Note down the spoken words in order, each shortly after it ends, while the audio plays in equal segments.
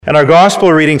And our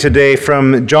gospel reading today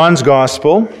from John's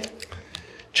Gospel,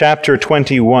 chapter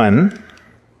 21.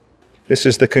 This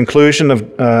is the conclusion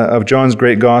of John's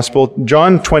great gospel.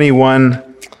 John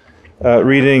 21,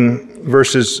 reading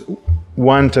verses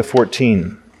 1 to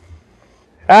 14.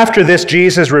 After this,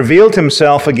 Jesus revealed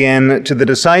himself again to the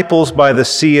disciples by the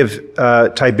Sea of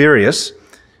Tiberias,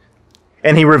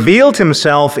 and he revealed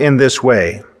himself in this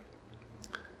way.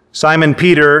 Simon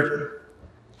Peter,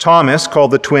 Thomas,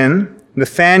 called the twin,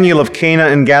 Nathanael of Cana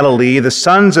in Galilee, the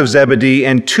sons of Zebedee,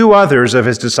 and two others of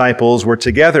his disciples were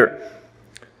together.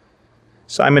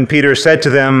 Simon Peter said to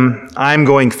them, "I'm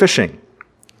going fishing."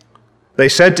 They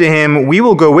said to him, "We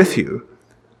will go with you."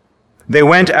 They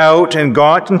went out and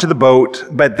got into the boat,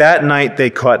 but that night they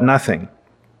caught nothing.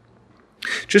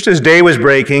 Just as day was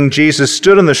breaking, Jesus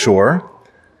stood on the shore,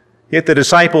 yet the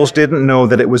disciples didn't know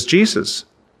that it was Jesus.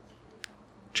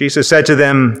 Jesus said to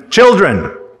them,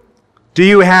 "Children, do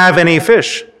you have any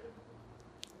fish?"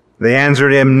 They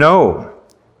answered him, "No."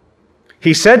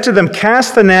 He said to them,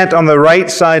 "Cast the net on the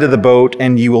right side of the boat,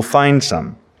 and you will find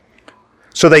some."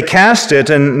 So they cast it,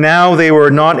 and now they were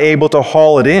not able to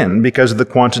haul it in because of the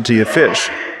quantity of fish.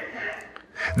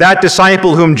 That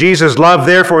disciple whom Jesus loved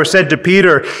therefore said to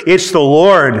Peter, "It's the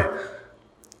Lord."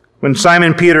 When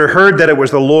Simon Peter heard that it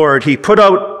was the Lord, he put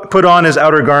on his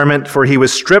outer garment, for he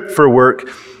was stripped for work,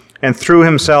 and threw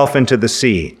himself into the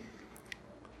sea.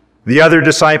 The other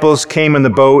disciples came in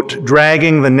the boat,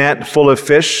 dragging the net full of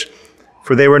fish,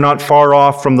 for they were not far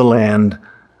off from the land,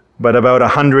 but about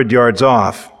 100 yards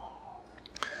off.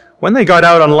 When they got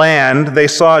out on land, they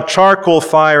saw a charcoal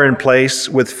fire in place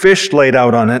with fish laid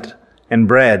out on it and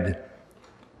bread.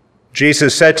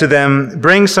 Jesus said to them,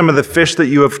 "Bring some of the fish that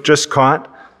you have just caught."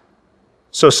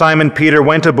 So Simon Peter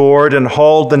went aboard and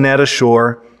hauled the net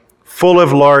ashore, full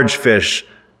of large fish,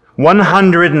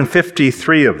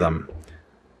 153 of them.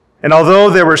 And although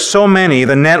there were so many,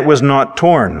 the net was not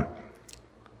torn.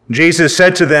 Jesus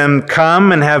said to them,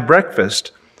 "Come and have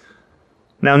breakfast."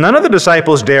 Now none of the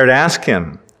disciples dared ask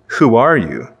him, "Who are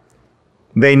you?"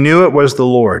 They knew it was the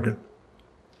Lord.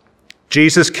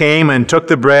 Jesus came and took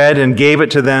the bread and gave it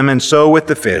to them, and so with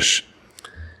the fish.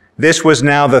 This was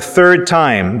now the third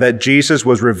time that Jesus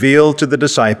was revealed to the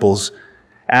disciples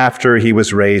after he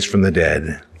was raised from the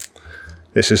dead.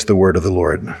 This is the word of the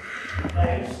Lord.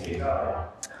 Thanks be to God.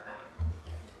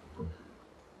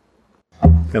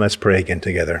 And let's pray again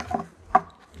together.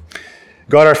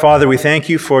 God our Father, we thank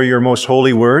you for your most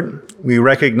holy word. We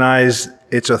recognize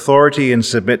its authority and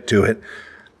submit to it.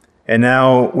 And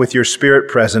now, with your Spirit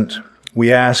present,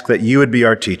 we ask that you would be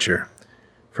our teacher.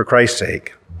 For Christ's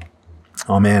sake.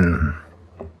 Amen.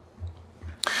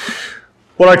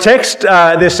 Well, our text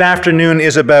this afternoon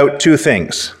is about two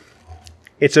things.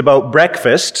 It's about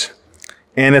breakfast,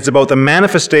 and it's about the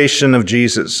manifestation of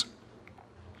Jesus.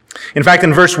 In fact,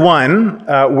 in verse 1,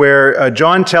 where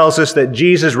John tells us that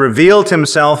Jesus revealed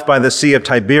himself by the Sea of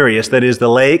Tiberias, that is the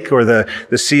lake or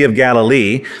the Sea of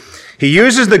Galilee, he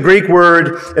uses the Greek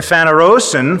word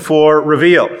ephanerosin for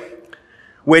reveal,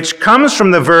 which comes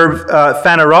from the verb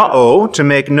phanerao, to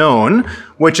make known,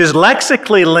 which is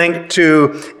lexically linked to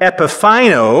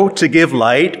epiphino, to give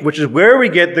light, which is where we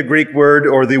get the Greek word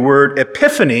or the word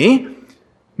epiphany,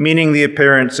 meaning the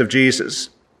appearance of Jesus.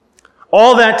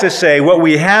 All that to say, what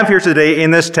we have here today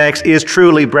in this text is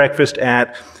truly breakfast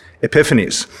at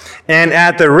Epiphanies. And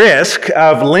at the risk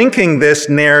of linking this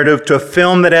narrative to a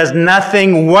film that has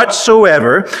nothing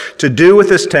whatsoever to do with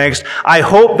this text, I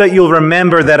hope that you'll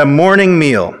remember that a morning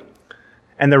meal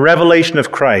and the revelation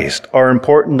of Christ are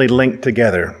importantly linked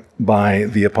together by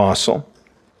the apostle.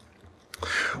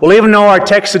 Well, even though our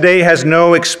text today has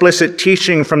no explicit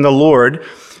teaching from the Lord,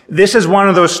 this is one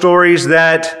of those stories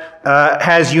that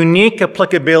has unique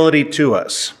applicability to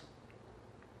us.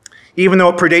 Even though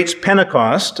it predates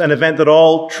Pentecost, an event that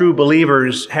all true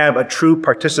believers have a true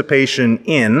participation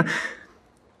in,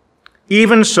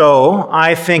 even so,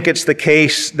 I think it's the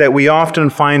case that we often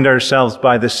find ourselves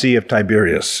by the Sea of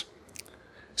Tiberias,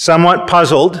 somewhat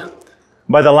puzzled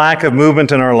by the lack of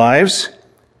movement in our lives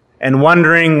and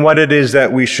wondering what it is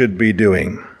that we should be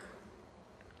doing.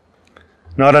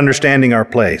 Not understanding our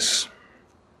place,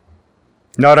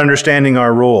 not understanding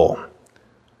our role,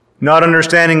 not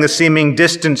understanding the seeming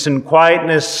distance and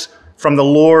quietness from the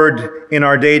Lord in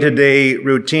our day-to-day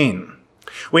routine.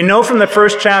 We know from the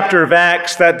first chapter of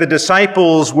Acts that the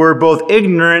disciples were both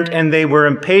ignorant and they were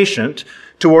impatient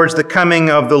towards the coming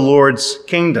of the Lord's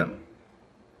kingdom.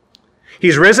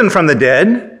 He's risen from the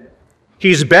dead.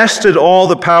 He's bested all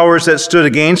the powers that stood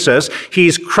against us.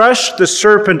 He's crushed the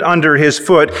serpent under his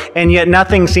foot, and yet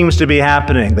nothing seems to be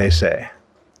happening, they say.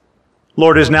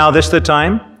 Lord, is now this the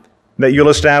time that you'll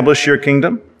establish your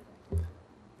kingdom?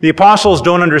 The apostles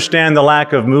don't understand the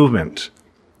lack of movement.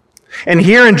 And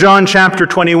here in John chapter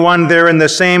 21, they're in the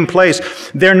same place.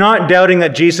 They're not doubting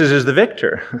that Jesus is the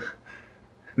victor.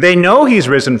 They know he's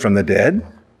risen from the dead.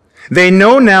 They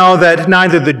know now that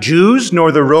neither the Jews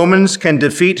nor the Romans can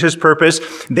defeat his purpose.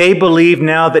 They believe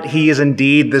now that he is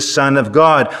indeed the Son of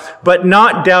God. But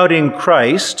not doubting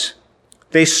Christ,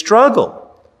 they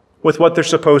struggle with what they're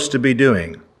supposed to be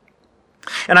doing.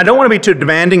 And I don't want to be too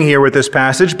demanding here with this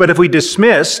passage, but if we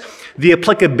dismiss the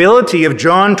applicability of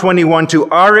John 21 to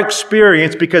our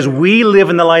experience because we live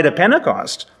in the light of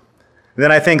Pentecost,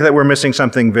 then I think that we're missing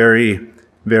something very,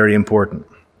 very important.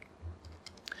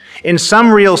 In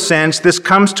some real sense, this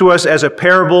comes to us as a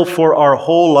parable for our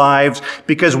whole lives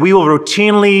because we will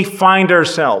routinely find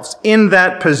ourselves in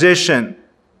that position.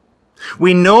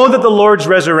 We know that the Lord's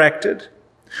resurrected.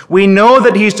 We know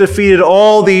that he's defeated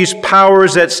all these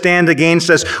powers that stand against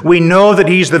us. We know that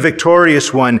he's the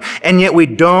victorious one, and yet we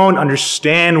don't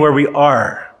understand where we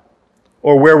are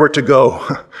or where we're to go.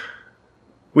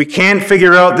 We can't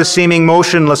figure out the seeming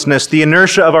motionlessness, the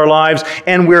inertia of our lives,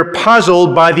 and we're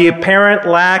puzzled by the apparent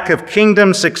lack of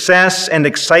kingdom success and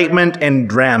excitement and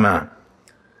drama.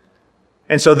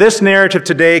 And so this narrative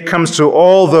today comes to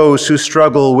all those who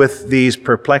struggle with these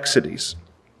perplexities.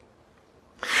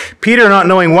 Peter, not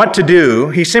knowing what to do,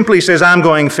 he simply says, I'm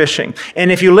going fishing.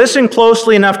 And if you listen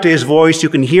closely enough to his voice, you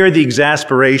can hear the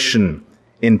exasperation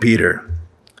in Peter.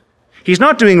 He's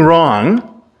not doing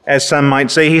wrong, as some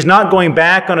might say. He's not going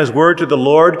back on his word to the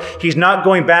Lord. He's not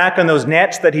going back on those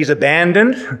nets that he's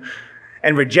abandoned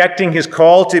and rejecting his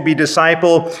call to be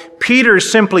disciple.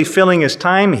 Peter's simply filling his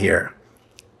time here.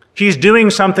 He's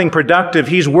doing something productive.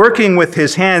 He's working with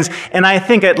his hands. And I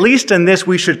think at least in this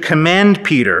we should commend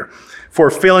Peter for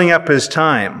filling up his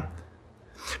time.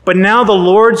 But now the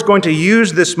Lord's going to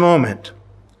use this moment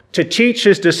to teach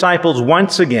his disciples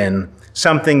once again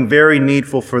something very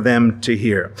needful for them to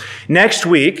hear. Next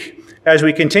week, as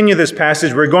we continue this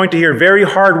passage, we're going to hear very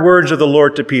hard words of the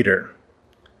Lord to Peter.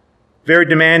 Very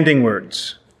demanding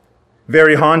words.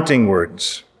 Very haunting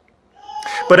words.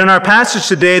 But in our passage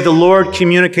today, the Lord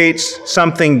communicates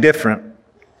something different.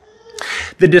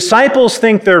 The disciples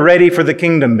think they're ready for the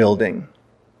kingdom building.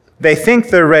 They think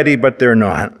they're ready, but they're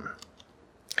not.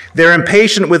 They're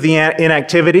impatient with the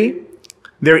inactivity.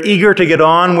 They're eager to get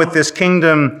on with this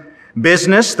kingdom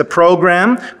business, the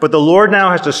program, but the Lord now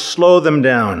has to slow them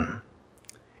down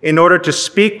in order to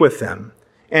speak with them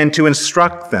and to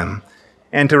instruct them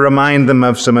and to remind them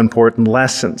of some important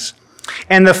lessons.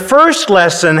 And the first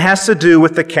lesson has to do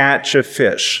with the catch of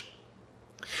fish.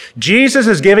 Jesus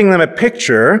is giving them a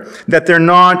picture that they're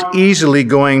not easily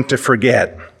going to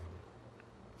forget.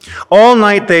 All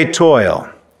night they toil.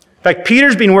 In fact,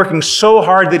 Peter's been working so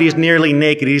hard that he's nearly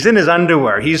naked. He's in his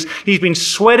underwear. He's been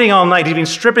sweating all night. He's been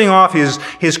stripping off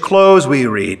his clothes, we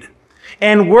read.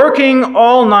 And working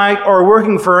all night or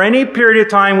working for any period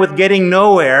of time with getting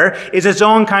nowhere is its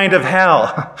own kind of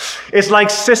hell. It's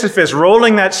like Sisyphus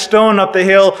rolling that stone up the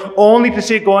hill only to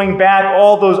see it going back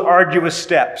all those arduous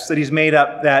steps that he's made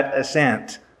up that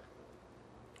ascent.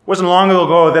 It wasn't long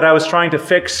ago that I was trying to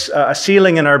fix a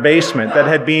ceiling in our basement that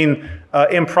had been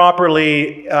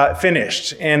improperly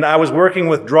finished. And I was working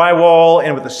with drywall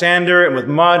and with a sander and with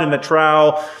mud and a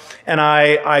trowel. And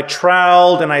I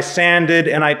troweled and I sanded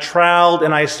and I troweled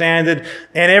and I sanded.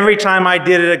 And every time I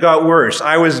did it, it got worse.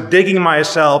 I was digging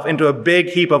myself into a big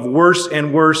heap of worse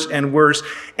and worse and worse.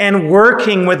 And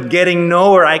working with getting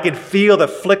nowhere, I could feel the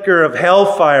flicker of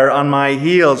hellfire on my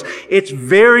heels. It's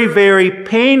very, very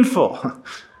painful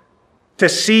to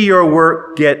see your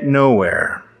work get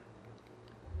nowhere.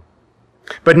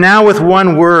 But now with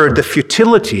one word, the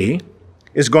futility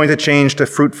is going to change to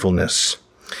fruitfulness.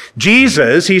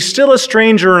 Jesus, he's still a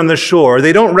stranger on the shore.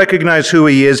 They don't recognize who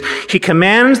he is. He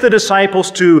commands the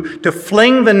disciples to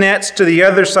fling the nets to the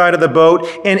other side of the boat.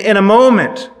 And in a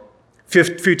moment,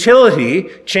 futility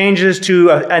changes to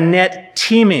a net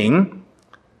teeming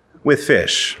with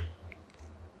fish.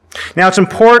 Now, it's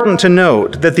important to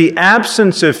note that the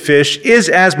absence of fish is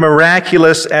as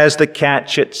miraculous as the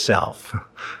catch itself.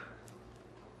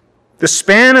 The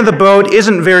span of the boat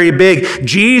isn't very big.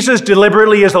 Jesus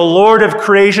deliberately, as the Lord of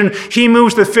creation, he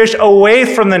moves the fish away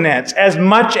from the nets as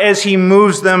much as he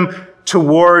moves them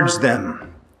towards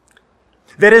them.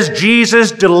 That is,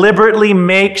 Jesus deliberately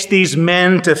makes these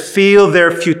men to feel their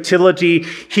futility.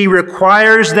 He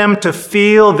requires them to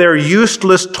feel their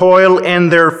useless toil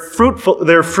and their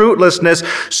fruitlessness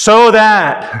so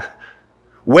that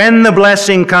when the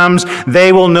blessing comes,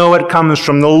 they will know it comes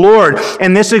from the Lord.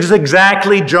 And this is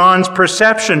exactly John's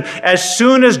perception. As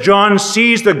soon as John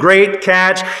sees the great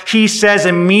catch, he says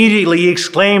immediately, he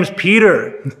exclaims,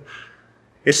 Peter,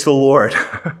 It's the Lord.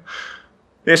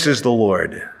 This is the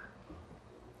Lord.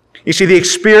 You see, the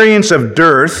experience of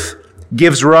dearth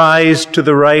gives rise to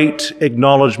the right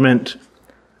acknowledgement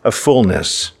of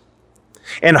fullness.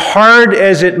 And hard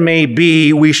as it may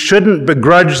be, we shouldn't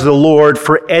begrudge the Lord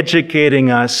for educating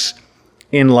us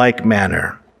in like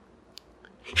manner.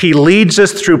 He leads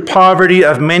us through poverty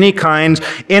of many kinds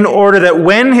in order that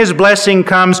when his blessing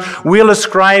comes, we'll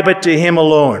ascribe it to him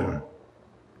alone.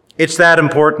 It's that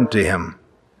important to him.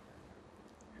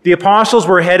 The apostles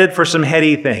were headed for some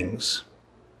heady things.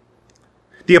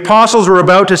 The apostles were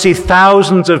about to see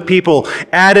thousands of people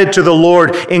added to the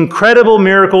Lord, incredible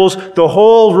miracles, the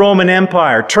whole Roman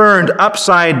Empire turned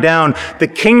upside down. The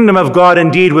kingdom of God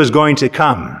indeed was going to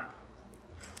come.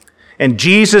 And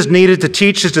Jesus needed to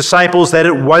teach his disciples that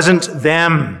it wasn't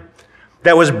them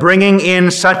that was bringing in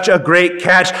such a great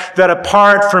catch that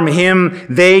apart from him,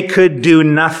 they could do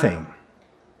nothing.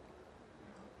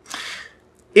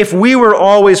 If we were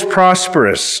always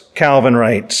prosperous, Calvin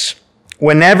writes,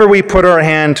 whenever we put our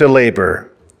hand to labor,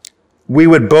 we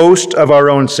would boast of our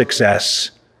own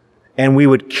success and we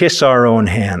would kiss our own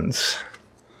hands.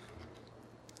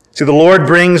 See, the Lord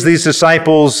brings these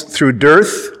disciples through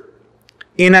dearth,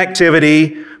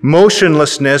 inactivity,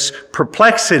 motionlessness,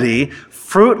 perplexity,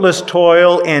 fruitless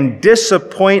toil, and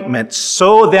disappointment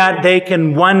so that they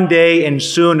can one day and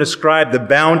soon ascribe the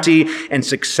bounty and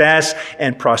success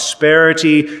and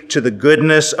prosperity to the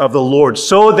goodness of the Lord,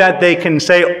 so that they can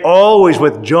say always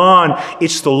with John,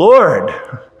 it's the Lord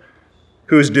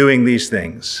who's doing these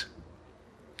things.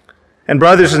 And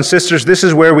brothers and sisters, this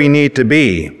is where we need to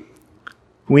be.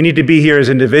 We need to be here as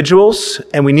individuals,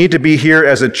 and we need to be here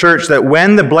as a church, that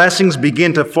when the blessings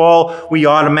begin to fall, we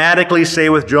automatically say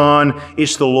with John,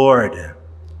 it's the Lord.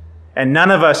 And none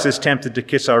of us is tempted to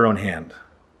kiss our own hand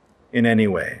in any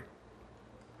way.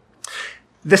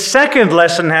 The second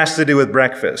lesson has to do with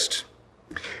breakfast.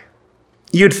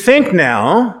 You'd think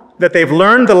now that they've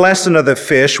learned the lesson of the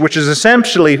fish, which is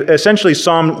essentially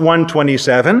Psalm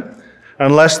 127,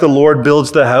 unless the Lord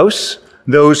builds the house,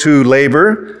 those who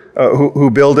labor, who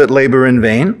build it labor in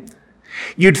vain.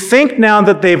 You'd think now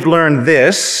that they've learned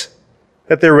this,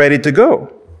 that they're ready to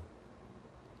go.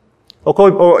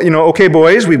 Okay,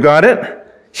 boys, we've got it.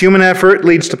 Human effort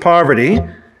leads to poverty.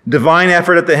 Divine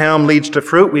effort at the helm leads to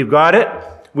fruit. We've got it.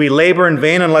 We labor in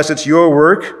vain unless it's your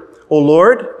work. O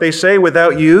Lord, they say,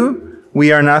 without you,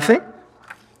 we are nothing.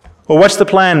 Well, what's the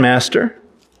plan, Master?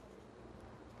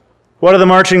 What are the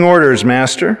marching orders,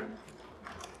 Master?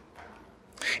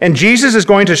 And Jesus is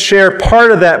going to share part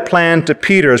of that plan to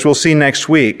Peter, as we'll see next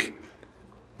week,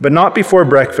 but not before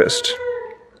breakfast.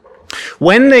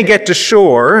 When they get to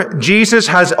shore, Jesus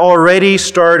has already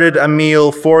started a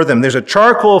meal for them. There's a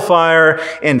charcoal fire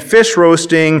and fish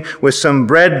roasting with some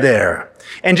bread there.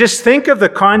 And just think of the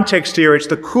context here. It's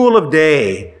the cool of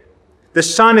day. The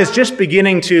sun is just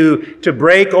beginning to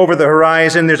break over the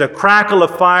horizon. There's a crackle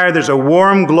of fire. There's a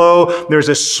warm glow. There's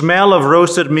a smell of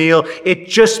roasted meal. It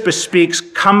just bespeaks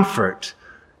comfort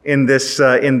in this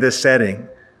setting.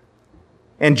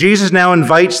 And Jesus now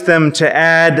invites them to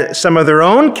add some of their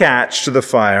own catch to the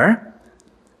fire,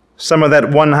 some of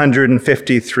that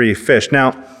 153 fish.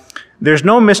 Now, there's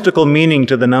no mystical meaning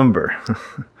to the number.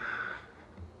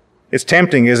 It's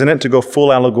tempting, isn't it, to go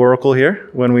full allegorical here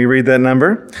when we read that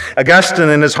number? Augustine,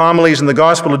 in his homilies in the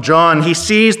Gospel of John, he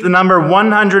sees the number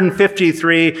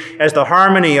 153 as the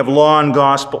harmony of law and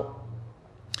gospel.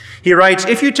 He writes,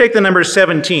 if you take the number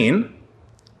 17,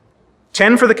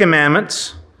 10 for the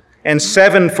commandments, and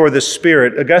 7 for the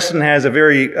Spirit. Augustine has a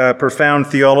very profound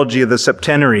theology of the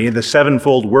septenary, the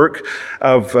sevenfold work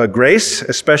of grace,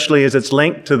 especially as it's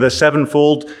linked to the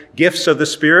sevenfold gifts of the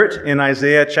Spirit in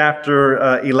Isaiah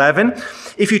chapter 11.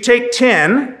 If you take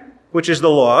 10, which is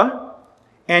the law,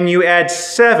 and you add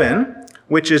 7,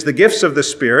 which is the gifts of the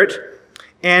Spirit,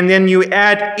 and then you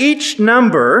add each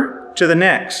number to the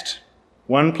next,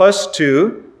 1 plus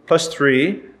 2 plus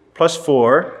 3 plus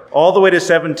 4, all the way to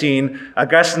 17,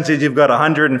 Augustine says you've got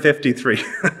 153.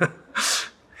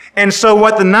 And so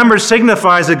what the number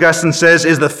signifies, Augustine says,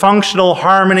 is the functional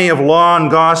harmony of law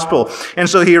and gospel. And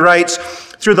so he writes,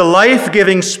 through the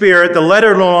life-giving Spirit, the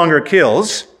letter no longer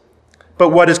kills, but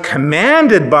what is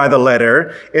commanded by the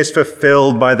letter is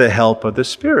fulfilled by the help of the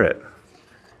Spirit.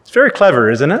 It's very clever,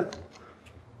 isn't it?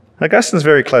 Augustine's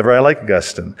very clever. I like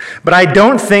Augustine. But I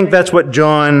don't think that's what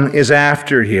John is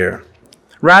after here.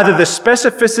 Rather, the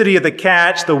specificity of the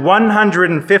catch, the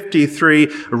 153,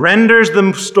 renders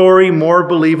the story more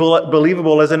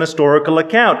believable as an historical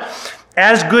account.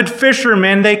 As good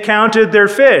fishermen, they counted their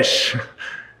fish.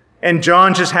 And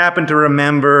John just happened to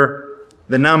remember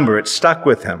the number. It stuck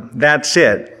with him. That's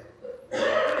it.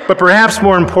 But perhaps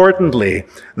more importantly,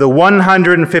 the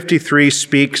 153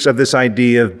 speaks of this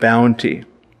idea of bounty.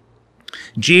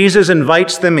 Jesus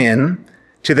invites them in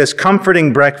to this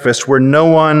comforting breakfast where no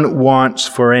one wants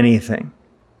for anything.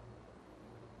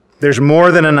 There's more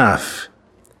than enough,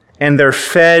 and they're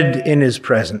fed in his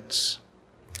presence.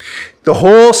 The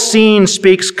whole scene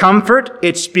speaks comfort,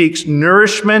 it speaks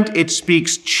nourishment, it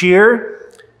speaks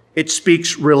cheer, it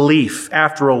speaks relief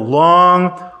after a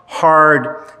long,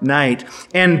 hard night.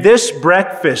 And this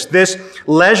breakfast, this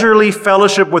leisurely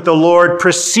fellowship with the Lord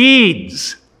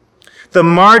precedes the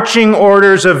marching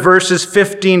orders of verses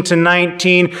 15 to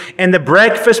 19, and the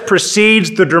breakfast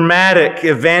precedes the dramatic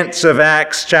events of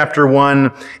Acts chapter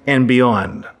 1 and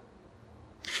beyond.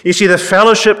 You see, the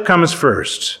fellowship comes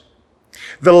first.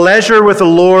 The leisure with the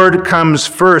Lord comes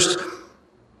first.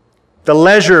 The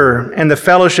leisure and the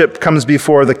fellowship comes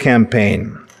before the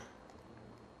campaign.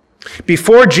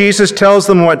 Before Jesus tells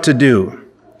them what to do,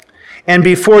 and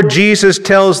before Jesus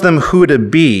tells them who to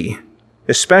be,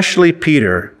 especially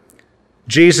Peter,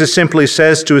 Jesus simply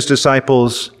says to his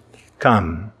disciples,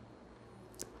 "Come,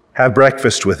 have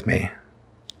breakfast with me."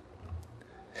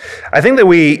 I think that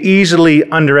we easily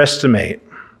underestimate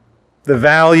the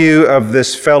value of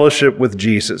this fellowship with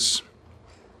Jesus.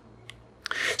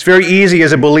 It's very easy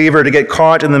as a believer to get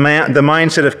caught in the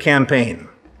mindset of campaign,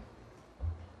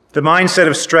 the mindset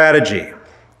of strategy,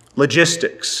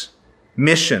 logistics,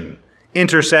 mission,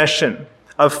 intercession,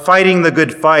 of fighting the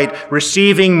good fight,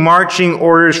 receiving marching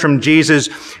orders from Jesus,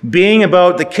 being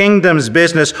about the kingdom's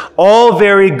business, all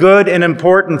very good and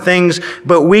important things,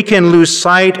 but we can lose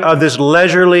sight of this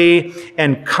leisurely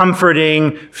and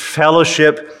comforting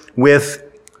fellowship with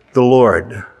the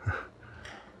Lord.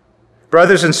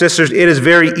 Brothers and sisters, it is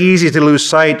very easy to lose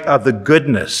sight of the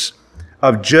goodness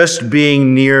of just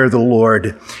being near the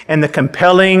Lord and the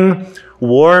compelling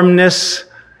warmness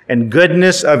and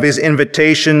goodness of his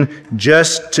invitation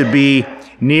just to be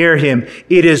near him.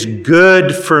 It is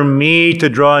good for me to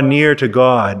draw near to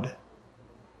God,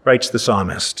 writes the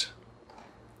psalmist.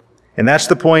 And that's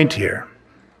the point here.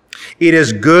 It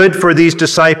is good for these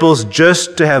disciples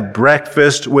just to have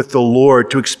breakfast with the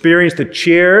Lord, to experience the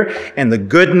cheer and the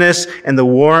goodness and the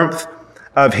warmth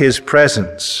of his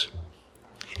presence.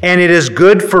 And it is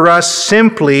good for us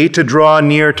simply to draw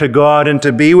near to God and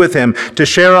to be with him, to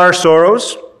share our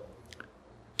sorrows,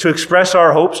 to express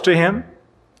our hopes to him,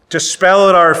 to spell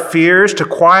out our fears, to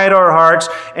quiet our hearts,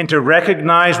 and to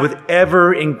recognize with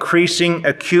ever-increasing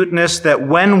acuteness that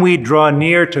when we draw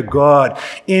near to God,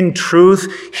 in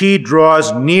truth, he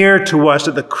draws near to us,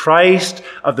 that the Christ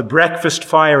of the breakfast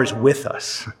fire is with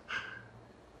us.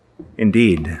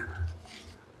 Indeed.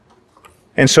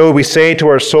 And so we say to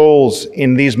our souls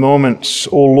in these moments,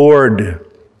 "O Lord,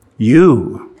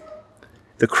 you,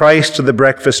 the Christ of the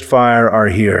breakfast fire, are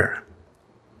here."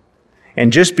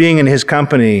 And just being in his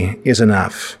company is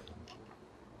enough.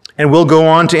 And we'll go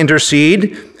on to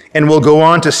intercede, and we'll go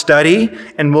on to study,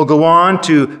 and we'll go on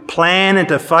to plan and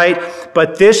to fight.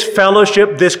 But this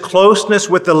fellowship, this closeness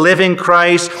with the living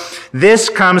Christ, this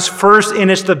comes first,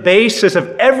 and it's the basis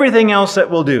of everything else that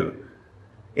we'll do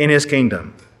in his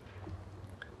kingdom.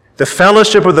 The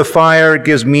fellowship of the fire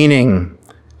gives meaning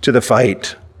to the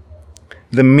fight.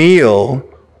 The meal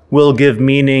will give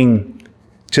meaning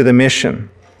to the mission.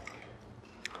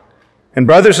 And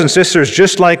brothers and sisters,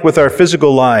 just like with our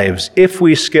physical lives, if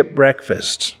we skip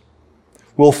breakfast,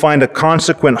 we'll find a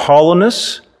consequent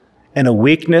hollowness and a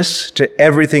weakness to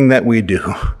everything that we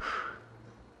do.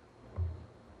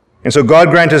 And so God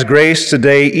grant us grace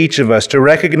today, each of us, to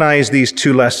recognize these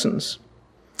two lessons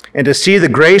and to see the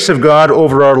grace of God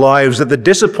over our lives, that the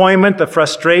disappointment, the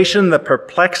frustration, the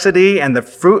perplexity, and the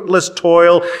fruitless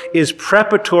toil is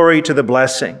preparatory to the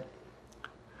blessing.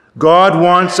 God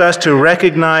wants us to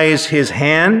recognize his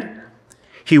hand.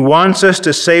 He wants us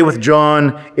to say with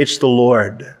John, "It's the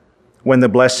Lord," when the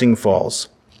blessing falls.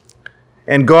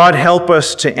 And God help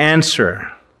us to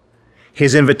answer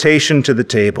his invitation to the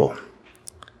table.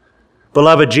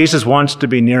 Beloved, Jesus wants to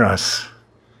be near us.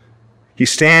 He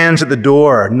stands at the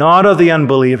door, not of the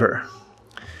unbeliever.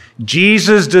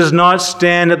 Jesus does not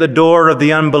stand at the door of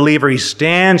the unbeliever. He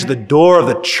stands at the door of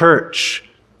the church,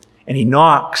 and he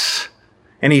knocks.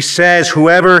 And he says,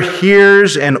 whoever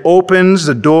hears and opens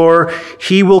the door,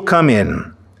 he will come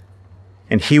in,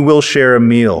 and he will share a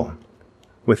meal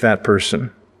with that person.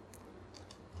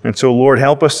 And so, Lord,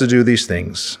 help us to do these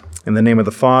things. In the name of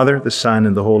the Father, the Son,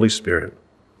 and the Holy Spirit.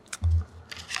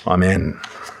 Amen.